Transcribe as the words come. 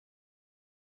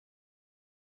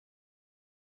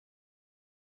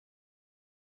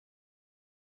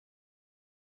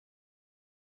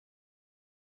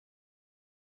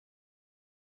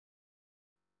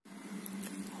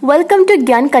Welcome to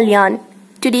Gyan Kalyan.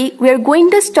 Today we are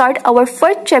going to start our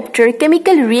first chapter,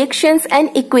 chemical reactions and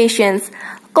equations.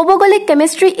 Kobogole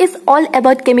chemistry is all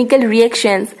about chemical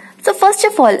reactions. So first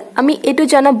of all, ami etu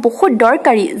jana bahut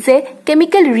dorkari je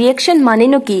chemical reaction mane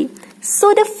no ki.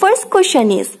 So the first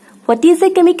question is, what is a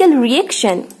chemical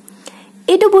reaction?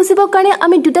 Etu buzibo karone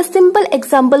ami duta simple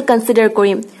example consider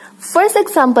korim. First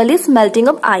example is melting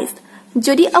of ice.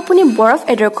 Jodi apuni borof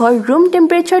edorkhor room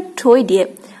temperature thoi die,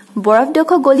 বৰফ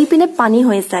দেখো গলি পিনে পানী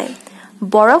হৈ যায়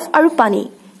বৰফ আৰু পানী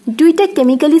দুইটা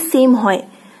কেমিক্যালি সেম হয়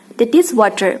that is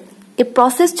water a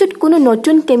process যত কোনো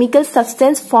নতুন chemical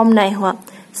substance form নাই হোৱা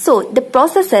so the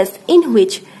processes in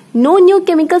which no new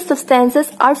chemical substances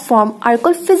are formed are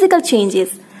called physical changes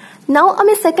now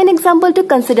আমি second example to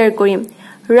consider কৰিম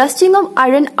rusting of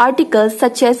iron articles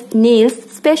such as nails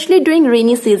especially during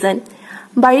rainy season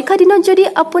বাৰিষা দিনত যদি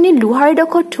আপুনি লোহাৰ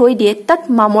ডখ থৈ দিয়ে তাত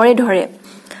মামৰে ধৰে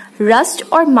rust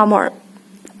or marmor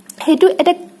hetu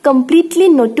eta completely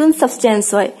notun substance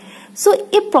hoy so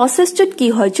a process jot ki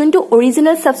hoy jonto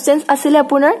original substance asile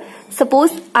apunar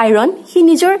suppose iron he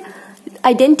nijor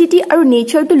identity aru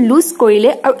nature to lose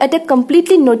korile aru eta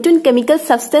completely notun chemical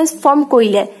substance form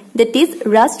korile that is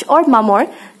rust or marmor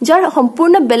jar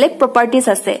sampurna belek properties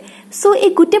ase so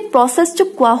a gute process to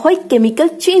kwa hoy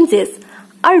chemical changes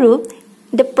aru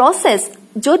the process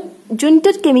jot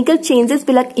jonto chemical changes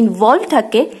bilak involved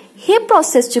thake hey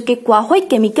process जोके कोआ होय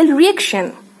chemical reaction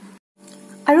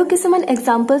आरो किसमान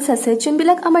examples আছে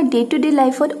जोनबिलाक आमार day to day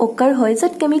life ot occur होय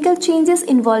जत chemical changes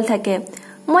involved থাকে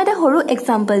মই এটা হৰু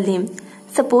example দিম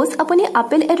suppose আপুনি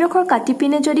আপেল এডৰখৰ কাটি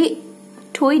পিনে যদি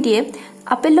থৈ দিয়ে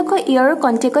আপেল লখ এয়াৰৰ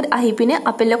কন্টেক্টত আহি পিনে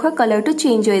আপেল লখৰ কালাৰটো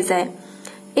চেঞ্জ হৈ যায়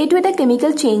এটো এটা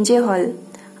chemical change হল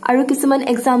আৰু কিসমান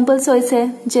examples হৈছে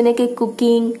যেনেকে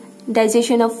cooking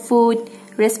digestion of food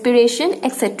respiration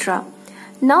etc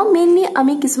Now mainly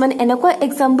ami kisman enakwa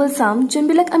example sam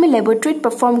jonbilak ami laboratory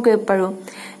perform korib paru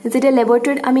jeta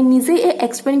laboratory ami nije e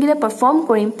experiment gila perform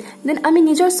korim then ami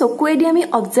nijor sokuedi ami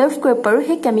observe korib paru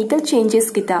he chemical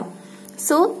changes kita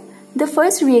so the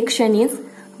first reaction is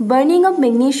burning of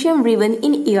magnesium ribbon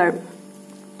in air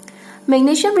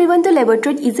magnesium ribbon to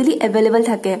laboratory easily available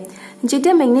thake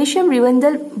jeta magnesium ribbon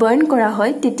dal burn kora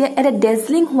hoy tetia eta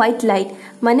dazzling white light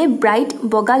mane bright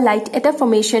boga light eta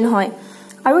formation hoy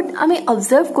আৰু আমি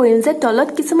observe কৰিম যে তলত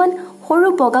কিছুমান সৰু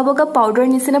বগা বগা powder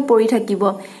নিচিনা পৰি থাকিব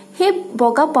হে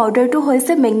বগা পাউডাৰটো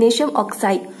হৈছে ম্যাগনেসিয়াম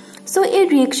অক্সাইড সো এই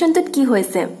ৰিঅ্যাকচনটোত কি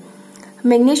হৈছে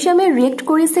ম্যাগনেসিয়ামে ৰিঅ্যাক্ট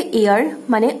কৰিছে এয়াৰ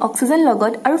মানে অক্সিজেন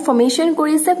লগত আৰু ফৰ্মেশন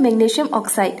কৰিছে ম্যাগনেসিয়াম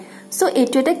অক্সাইড সো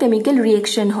এটো এটা কেমিক্যাল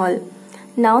ৰিঅ্যাকচন হল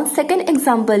নাও second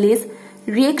example is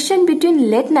reaction between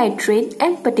lead nitrate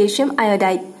and potassium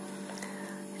iodide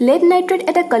lead nitrate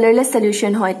এটা কালাৰলেস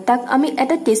সলিউশন হয় তাক আমি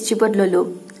এটা টেষ্ট টিউবত ললো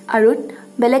আৰু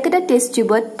বেলেগ এটা টেষ্ট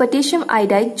টিউবত পটাছিয়াম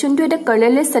আয়োডাইড যোনটো এটা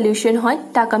কালাৰলেস সলিউশন হয়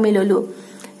তাক আমি ললো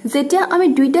যেতিয়া আমি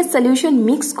দুইটা সলিউশন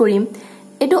মিক্স কৰিম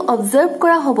এটো অবজাৰ্ভ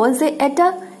কৰা হ'ব যে এটা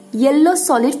yellow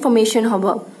solid formation হ'ব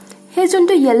হে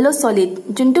যোনটো yellow solid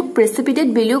যোনটো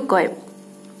precipitate বিলু কয়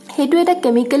হেটো এটা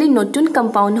কেমিক্যালি নতুন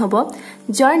কম্পাউন্ড হ'ব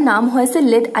যাৰ নাম হৈছে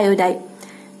lead iodide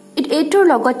এটোৰ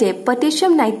লগতে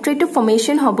পটাছিয়াম নাইট্ৰেটটো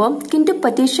ফৰ্মেশন হ'ব কিন্তু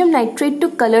পটাছিয়াম নাইট্ৰেটটো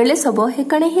কালাৰলেস হ'ব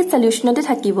হেকাৰণে হে সলিউশনতে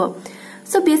থাকিব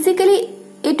So basically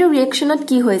eto reactionot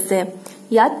ki hoise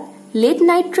yat lead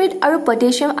nitrate aru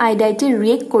potassium iodide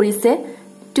react korise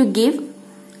to give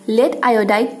lead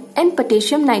iodide and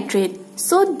potassium nitrate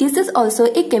so this is also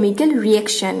a chemical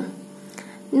reaction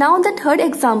now the third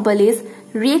example is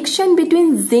reaction between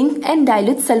zinc and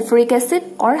dilute sulfuric acid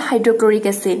or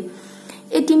hydrochloric acid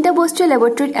এই তিনটা বস্তু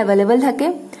ল্যাবৰেটৰীত available থাকে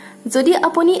যদি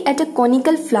আপুনি এটা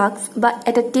conical flask বা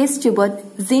এটা test টিউবত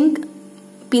zinc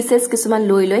pieces কিছুমান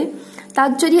লৈ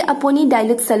তাক যদি আপুনি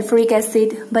dilute sulfuric acid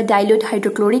বা dilute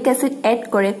hydrochloric acid add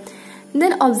কৰে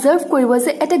then observe কৰিব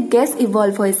যে এটা গ্যাস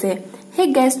ইভলভ হৈছে হে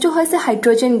গ্যাসটো হৈছে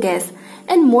হাইড্ৰোজেন গ্যাস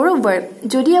and moreover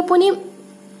যদি আপুনি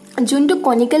যোনটো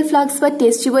কনিক্যাল ফ্লাস্ক বা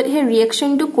টেষ্ট টিউবত হে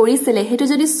ৰিঅ্যাকচনটো কৰিছিলে হেটো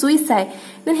যদি সুই চাই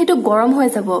then হেটো গৰম হৈ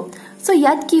যাব সো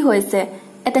ইয়াত কি হৈছে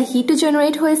এটা হিট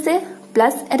জেনাৰেট হৈছে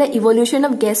প্লাস এটা ইভলিউশন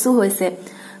অফ গ্যাসও হৈছে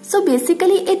So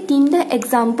basically a tinta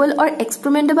example or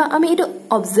experiment ba ami eto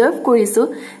observe korisu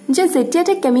je jetia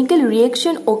ta chemical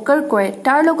reaction occur kore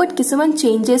tar logot kisuman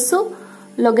changes so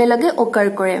loge loge occur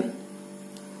kore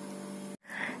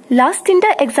Last tinta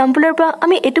example ba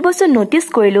ami etu bostu notice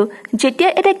korilu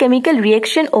jetia eta chemical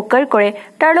reaction occur kore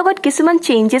tar logot kisuman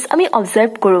changes ami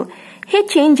observe koru he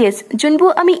changes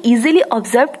junbu ami easily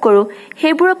observe koru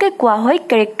heburoke koa hoy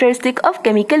characteristic of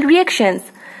chemical reactions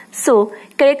So,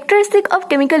 characteristic of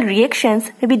chemical reactions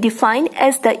may be defined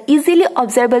as the easily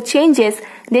observable changes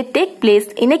that take place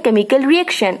in a chemical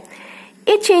reaction.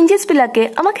 এই changes বিলাকে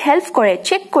আমাক help কৰে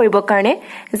check কৰিব কাৰণে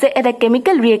যে এটা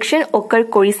chemical reaction অকাৰ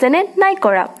কৰিছে নে নাই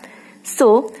কৰা so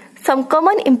some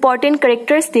common important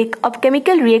characteristics of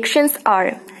chemical reactions are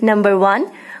number 1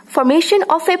 formation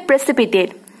of a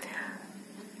precipitate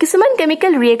কিছুমান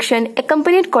chemical reaction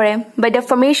accompanied কৰে by the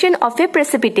formation of a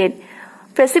precipitate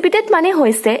precipitate মানে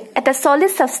হৈছে এটা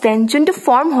solid substance যোনটো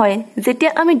ফৰ্ম হয়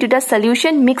যেতিয়া আমি দুটা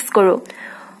সলিউশন মিক্স কৰো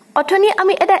অথনি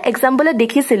আমি এটা এক্সাম্পল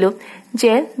দেখিছিলো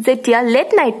যে যেতিয়া lead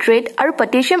nitrate আৰু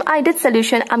potassium iodide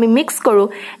solution আমি মিক্স কৰো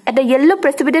এটা yellow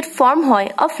precipitate form হয়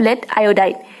of lead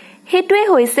iodide হেতুৱে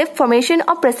হৈছে ফৰ্মেশন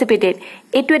অফ প্ৰেচিপিটেট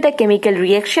এটো এটা কেমিক্যাল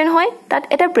ৰিয়েকচন হয় তাত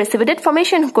এটা প্ৰেচিপিটেট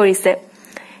ফৰ্মেশন কৰিছে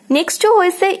নেক্সট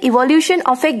হৈছে ইভলিউশন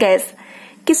অফ এ গ্যাস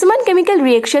কিছুমান কেমিক্যাল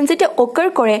ৰিয়েকচন যেটা অকাৰ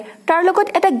কৰে তাৰ লগত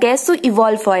এটা গ্যাসও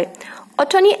ইভলভ হয়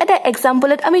অথনি এটা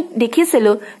এক্সাম্পলত আমি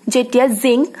দেখিছিলো যেতিয়া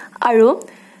জিংক আৰু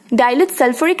dilute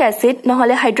sulfuric acid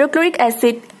নহলে হাইড্ৰোক্লোৰিক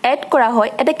এসিড এড কৰা হয়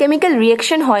এটা কেমিক্যাল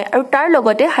ৰিয়েকচন হয় আৰু তাৰ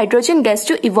লগতে হাইড্ৰোজেন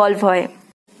গ্যাসটো ইভলভ হয়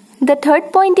the third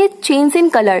point is change in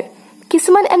color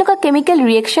কিছুমান এনেকা কেমিক্যাল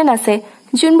ৰিয়েকচন আছে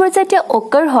যোনবোৰ যেতিয়া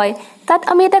অকাৰ হয় তাত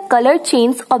আমি এটা কালাৰ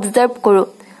চেঞ্জ অবজাৰ্ভ কৰো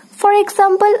ফৰ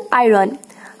এক্সাম্পল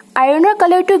আইৰণৰ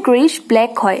কালাৰটো গ্ৰেইশ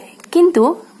ব্ল্যাক হয় কিন্তু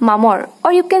মামৰ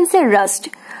অৰ ইউ ক্যান সে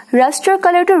ৰাষ্টৰ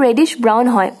কালাৰটো ৰেডিশ ব্ৰাউন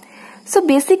হয় সো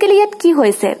বেসিক্যালি ইয়াত কি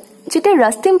হৈছে যেতিয়া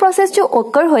ৰাষ্টিং প্ৰসেসটো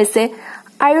অকাৰ হৈছে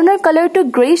আইৰণৰ কালাৰটো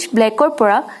গ্ৰেইশ ব্ল্যাকৰ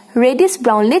পৰা ৰেডিশ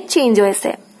ব্ৰাউনলৈ চেঞ্জ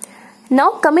হৈছে নাও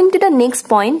coming to the next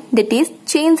point that is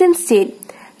change in state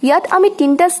ইয়াত আমি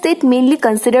তিনটা ষ্টেট মেইনলি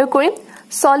কনসিডাৰ কৰিম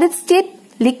সলিড ষ্টেট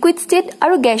লিকুইড ষ্টেট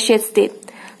আৰু গ্যাসিয়াছ ষ্টেট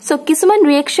সো কিছুমান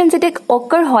ৰিয়েকচন যেতিয়া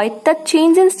অকাৰ হয় তাত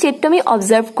চেঞ্জ ইন ষ্টেটটো আমি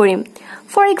অবজাৰ্ভ কৰিম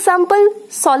for example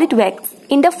solid wax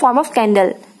in the form of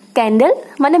candle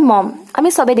মানে মম আমি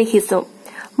সবে দেখিছো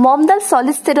মমডাল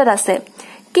সলিড ষ্টেটত আছে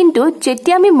কিন্তু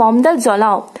যেতিয়া আমি মমডাল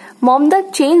জ্বলাও মমডাল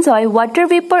চেঞ্জ হয় ওয়াটাৰ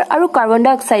ভেপৰ আৰু কাৰ্বন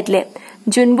ডাই অক্সাইডলে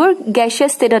যোনবোৰ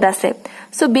গ্যাসিয়াছ ষ্টেটত আছে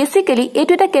সো বেসিক্যালি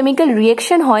এটো এটা কেমিক্যাল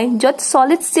ৰিয়েকচন হয় যত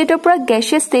সলিড ষ্টেটৰ পৰা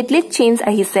গ্যাসিয়াছ ষ্টেটলে চেঞ্জ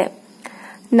আহিছে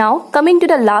নাও coming to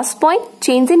the last point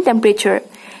change in temperature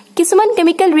কিছুমান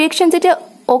কেমিক্যাল ৰিয়েকচন যেতিয়া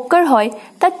অকাৰ হয়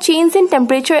তাত চেঞ্জ ইন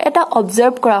টেম্পাৰেচাৰ এটা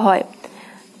অবজাৰ্ভ কৰা হয়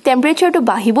টেম্পাৰেচাৰটো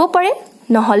বাঢ়িব পাৰে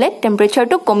নহলে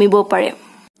টেম্পাৰেচাৰটো কমিব পাৰে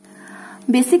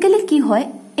বেসিক্যালি কি হয়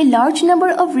a large number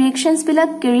of reactions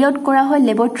bilak carry out kora hoy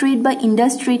laboratory by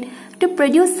industry to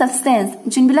produce substance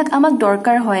jinbilak amak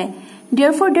dorkar hoy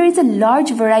therefore there is a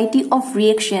large variety of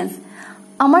reactions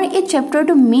amar ei chapter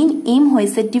to main aim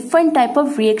hoise different type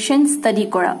of reactions study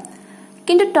kora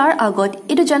kintu tar agot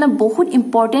etu jana bahut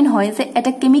important hoy je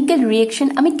eta chemical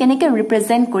reaction ami keneke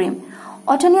represent korim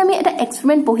othoni ami eta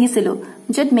experiment pohisilu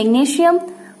jot magnesium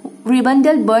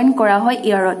rebundle burn kora hoy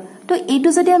airot তো এটো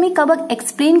যদি আমি কাবাক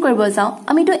explain কৰিব যাও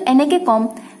আমি তো এনেকে কম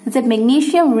যে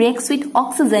magnesium ৰিয়েক্টস with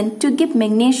oxygen to give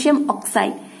magnesium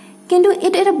oxide কিন্তু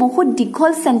এটো এটা বহুত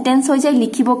দীঘল সেন্টেন্স হৈ যায়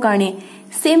লিখিব কাৰণে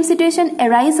সেম সিচুৱেচন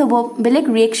এৰাইজ হ'ব বেলেগ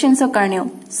ৰিয়েকশনছৰ কাৰণেও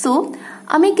সো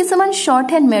আমি কিছুমান শৰ্ট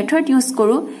হ্যান্ড মেথড ইউজ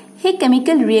কৰো হে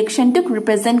কেমিক্যাল ৰিয়েকশনটোক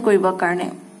ৰিপ্ৰেজেন্ট কৰিব কাৰণে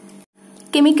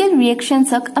কেমিক্যাল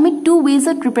ৰিয়েকশনছক আমি টু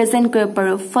ওয়েজত ৰিপ্ৰেজেন্ট কৰিব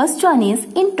পাৰো first one is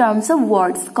in টাৰ্মস of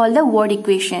ওয়াৰ্ডস cold the word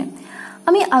equation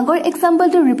আমি আগৰ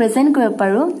এক্সাম্পলটো ৰিপ্ৰেজেন্ট কৰিব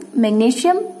পাৰো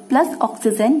magnesium plus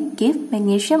oxygen give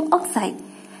magnesium oxide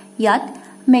ইয়াত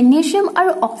ম্যাগনেসিয়াম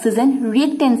আৰু অক্সিজেন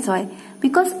ৰিয়েক্টেন্স হয়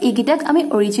বিকজ এগিটাক আমি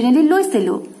অৰিজিনালি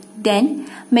লৈছিলো then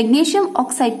magnesium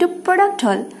অক্সাইডটো product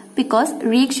hall because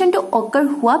ৰিয়েকচনটো অকাৰ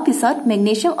হোৱা পিছত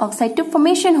ম্যাগনেসিয়াম অক্সাইডটো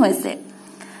ফৰ্মেশন হৈছে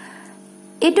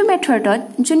এটো মেথডত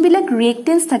যোনবিলাক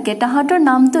ৰিয়েক্টেন্স থাকে তাহাঁতৰ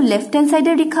নামটো লেফট হ্যান্ড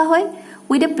সাইডে লিখা হয়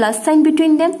with a plus sign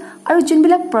between them আৰু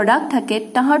যোনবিলাক প্ৰডাক্ট থাকে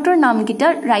তাহাঁতৰ নামকিটা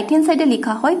ৰাইট হ্যান্ড সাইডে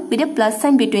লিখা হয় with a plus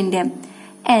sign between them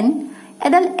and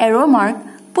এডাল arrow mark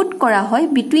put কৰা হয়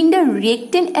between the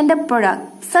reactant and the product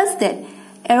such that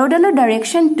arrowডালৰ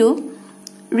direction to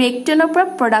reactant পৰা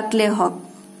product লে হক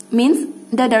means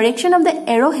the direction of the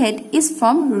arrowhead is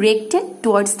from reactant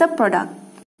towards the product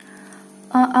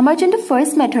আমাৰ যোনটো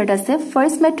first method আছে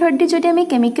first method দি যদি আমি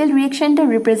chemical ৰিয়েকচনটো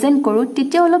represent কৰো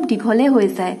তেতিয়া অলপ দীঘলে হৈ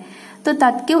যায় তো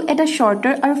তাতকেও এটা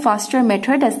শৰ্টাৰ আৰু ফাস্টাৰ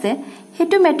মেথড আছে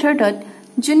হেতু মেথডত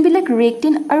যোনবিলাক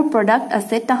ৰিয়েক্টেন্ট আৰু প্ৰডাক্ট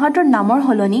আছে তাহাঁতৰ নামৰ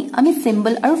হলনি আমি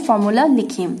সিম্বল আৰু ফৰ্মুলা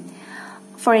লিখিম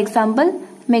ফৰ এক্সাম্পল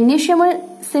ম্যাগনেসিয়ামৰ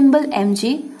সিম্বল Mg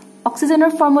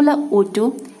অক্সিজেনৰ ফৰ্মুলা O2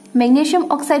 ম্যাগনেসিয়াম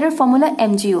অক্সাইডৰ ফৰ্মুলা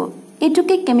MgO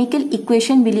এটুকে কেমিক্যাল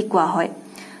ইকুৱেশ্যন বুলি কোৱা হয়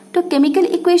তো chemical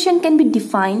equation can be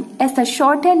defined as a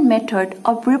shorthand method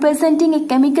of representing a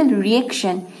chemical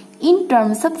reaction in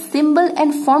terms of symbol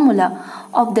and formula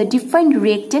of the defined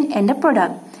reactant and the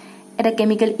product. Eta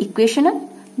chemical equation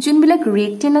যোনবিলাক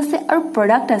reactant আছে আৰু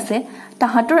product আছে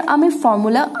তাহাঁতৰ আমি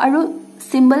formula আৰু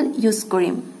symbol use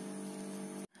কৰিম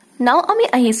Now আমি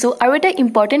আহিছো আৰু এটা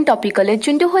important topic লৈ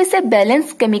যোনটো হৈছে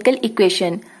balanced chemical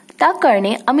equation তাৰ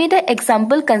কাৰণে আমি এটা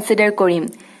এক্সাম্পল কনসিডাৰ কৰিম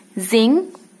zinc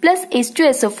plus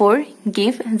H2SO4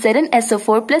 give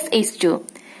ZnSO4 plus H2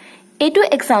 এইটো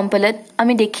এক্সাম্পলত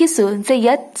আমি দেখিছো যে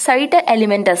ইয়াত চাৰিটা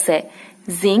এলিমেন্ট আছে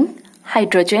জিংক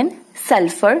হাইড্ৰোজেন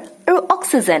সালফাৰ আৰু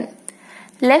অক্সিজেন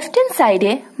লেফট হ্যান্ড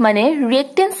সাইডে মানে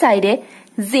ৰিয়েক্টেন্ট সাইডে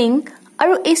জিংক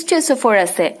আৰু H2SO4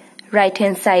 আছে ৰাইট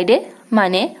হ্যান্ড সাইডে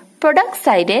মানে প্ৰডাক্ট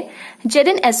সাইডে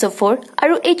ZnSO4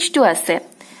 আৰু H2 আছে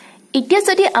এতিয়া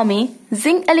যদি আমি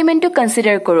জিংক এলিমেন্টটো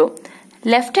কনসিডাৰ কৰো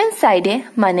লেফট হ্যান্ড সাইডে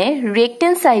মানে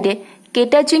ৰিয়েক্টেন্ট সাইডে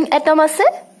কেটা জিংক এটম আছে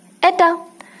এটা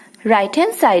ৰাইট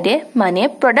হ্যান্ড সাইডে মানে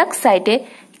প্ৰডাক্ট সাইডে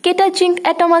কেটা জিংক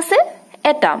এটম আছে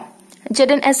এটা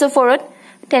ZnSO4 ত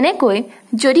তেনেকৈ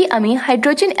যদি আমি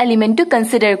হাইড্ৰোজেন এলিমেন্টটো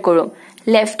কনসিডাৰ কৰো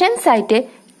লেফট হ্যান্ড সাইডে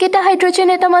কেটা হাইড্ৰোজেন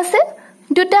এটম আছে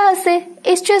দুটা আছে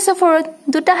H2SO4 ত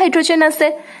দুটা হাইড্ৰোজেন আছে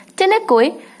তেনেকৈ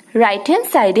ৰাইট হ্যান্ড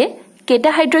সাইডে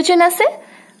কেটা হাইড্ৰোজেন আছে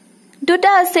দুটা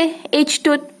আছে H2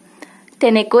 ত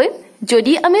তেনেকৈ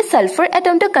যদি আমি সালফাৰ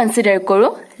এটমটো কনসিডাৰ কৰো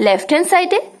লেফট হ্যান্ড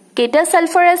সাইডে কেটা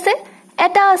সালফাৰ আছে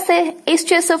এটা আছে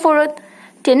H2SO4 ত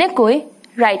তেনেকৈ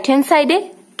ৰাইট হ্যান্ড সাইডে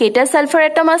কেটা সালফাৰ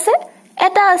এটম আছে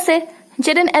এটা আছে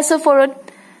ZnSO4 ত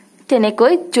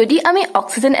তেনেকৈ যদি আমি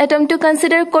অক্সিজেন এটমটো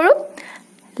কনসিডাৰ কৰো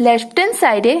লেফট হ্যান্ড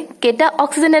সাইডে কেটা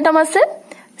অক্সিজেন এটম আছে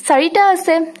চাৰিটা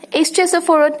আছে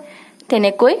H2SO4 ত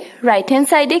তেনেকৈ ৰাইট হ্যান্ড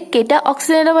সাইডে কেটা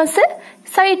অক্সিজেন এটম আছে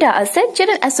চাৰিটা আছে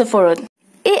ZnSO4 ত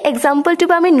এই এক্সাম্পলটো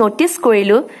আমি নোটিস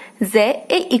কৰিলো যে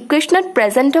এই ইকুৱেশ্যনত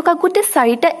প্ৰেজেন্ট থকা গুটে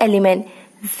চাৰিটা element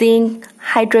zinc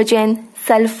hydrogen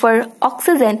sulphur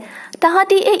oxygen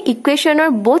তাহাঁতি এই ইকুৱেশ্যনৰ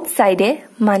বোথ সাইডে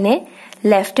মানে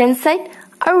লেফট হ্যান্ড সাইড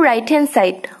আৰু right hand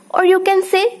side or U can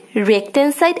say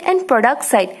ৰিয়েক্টেন্ট side and product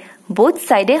side both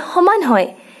সাইডে সমান হয়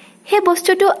হে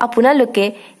বস্তুটো আপোনালোকে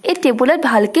এই টেবুলত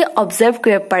ভালকে অবজাৰ্ভ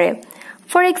কৰিব পাৰে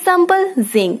ফৰ এক্সাম্পল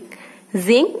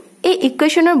জিংক এই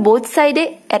ইকুৱেশ্যনৰ বোথ সাইডে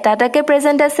এটাটাকে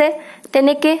প্ৰেজেন্ট আছে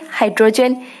তেনেকে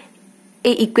হাইড্ৰোজেন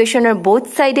এই ইকুৱেশ্যনৰ বোথ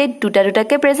সাইডে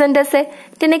দুটাকে প্ৰেজেন্ট আছে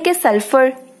তেনেকে সালফাৰ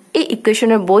এই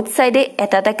ইকুৱেশ্যনৰ বোথ সাইডে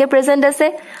এটাটাকে প্ৰেজেন্ট আছে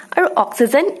আৰু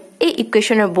অক্সিজেন এই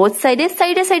ইকুৱেশ্যনৰ বোথ সাইডে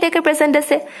চাৰিটাকে প্ৰেজেন্ট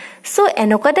আছে সো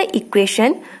এনেকুৱা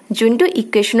ইকুৱেশ্যন যোনটো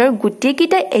ইকুৱেশ্যনৰ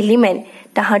গুটেকিটা এলিমেন্ট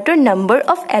তাহাঁতৰ নাম্বাৰ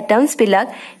অফ এটমছ বিলাক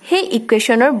হে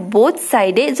ইকুৱেশ্যনৰ বোথ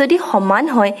সাইডে যদি সমান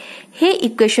হয় হে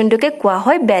ইকুৱেশ্যনটোকে কোৱা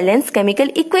হয় balance chemical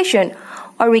equation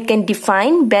or we can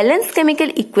define balanced chemical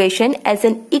equation as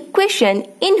an equation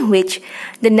in which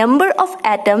the number of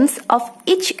atoms of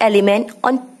each element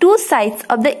on two sides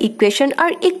of the equation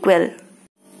are equal.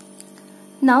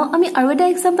 Now আমি আৰু এটা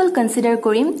example consider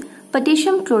কৰিম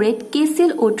potassium chlorate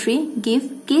KClO3 give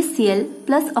KCl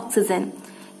plus oxygen.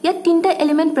 ইয়াত তিনটা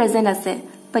element present আছে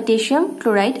potassium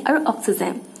chloride আৰু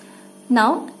oxygen.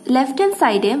 Now left hand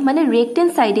side মানে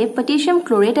reactant side potassium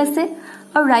chlorate আছে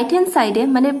और राइट हैंड साइडे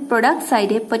माने प्रोडक्ट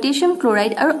साइडे पोटेशियम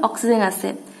क्लोराइड और ऑक्सीजन আছে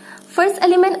फर्स्ट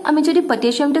एलिमेंट আমি যদি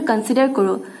पोटेशियम টো কনসিডার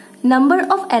কৰো number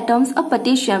of atoms of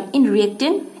potassium in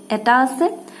ৰিয়েক্টেন্ট এটা আছে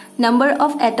number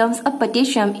of atoms of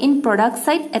potassium in product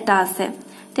side এটা আছে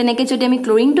তেনেকে যদি আমি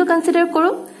ক্লোৰিন টো কনসিডাৰ কৰো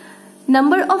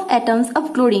number of atoms of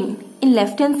chlorine in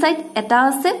left hand side এটা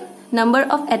আছে number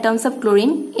of atoms of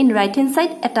chlorine in right hand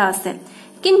side এটা আছে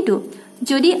কিন্তু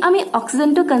যদি আমি অক্সিজেন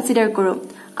টো কনসিডাৰ কৰো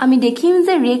আমি দেখিম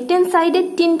যে ৰিয়েক্টেন্ট সাইডে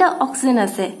তিনটা অক্সিজেন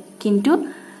আছে কিন্তু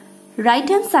ৰাইট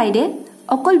হ্যান্ড সাইডে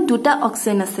অকল দুটা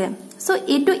অক্সিজেন আছে সো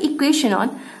এটো ইকুৱেশ্যনত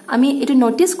আমি এটো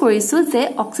নোটিস কৰিছো যে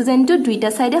অক্সিজেনটো দুইটা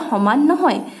সাইডে সমান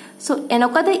নহয় সো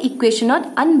এনেকুৱা ইকুৱেশ্যনত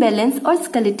আনবেলেন্স অৰ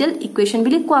স্কেলেটাল ইকুৱেশ্যন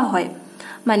বুলি কোৱা হয়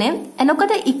মানে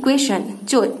এনেকুৱা ইকুৱেশ্যন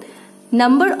য'ত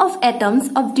number of atoms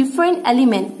of different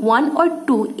element 1 or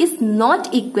 2 is not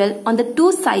equal on the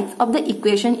two sides of the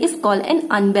equation is called an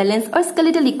unbalanced or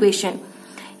skeletal equation.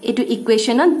 এটো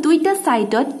ইকুৱেশ্যনত দুইটা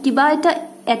সাইডত কিবা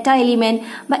এটা এলিমেন্ট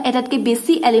বা এটাতকে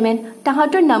বেছি এলিমেন্ট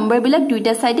তাহাঁতৰ নাম্বাৰ বিলাক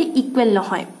দুইটা সাইডে ইকুৱেল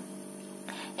নহয়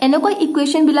এনেকুৱা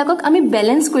ইকুৱেশ্যন বিলাকক আমি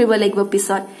ব্যালেন্স কৰিব লাগিব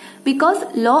পিছত because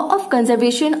law of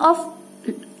conservation of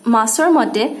মাছৰ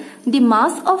মতে দি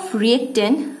মাছ of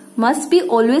ৰিয়েক্টেন্ট must be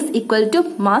always equal to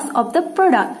mass of the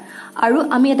product আৰু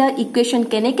আমি এটা ইকুৱেশ্যন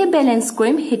কেনেকে ব্যালেন্স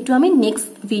কৰিম হেতু আমি নেক্সট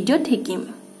ভিডিঅ'ত শিকিম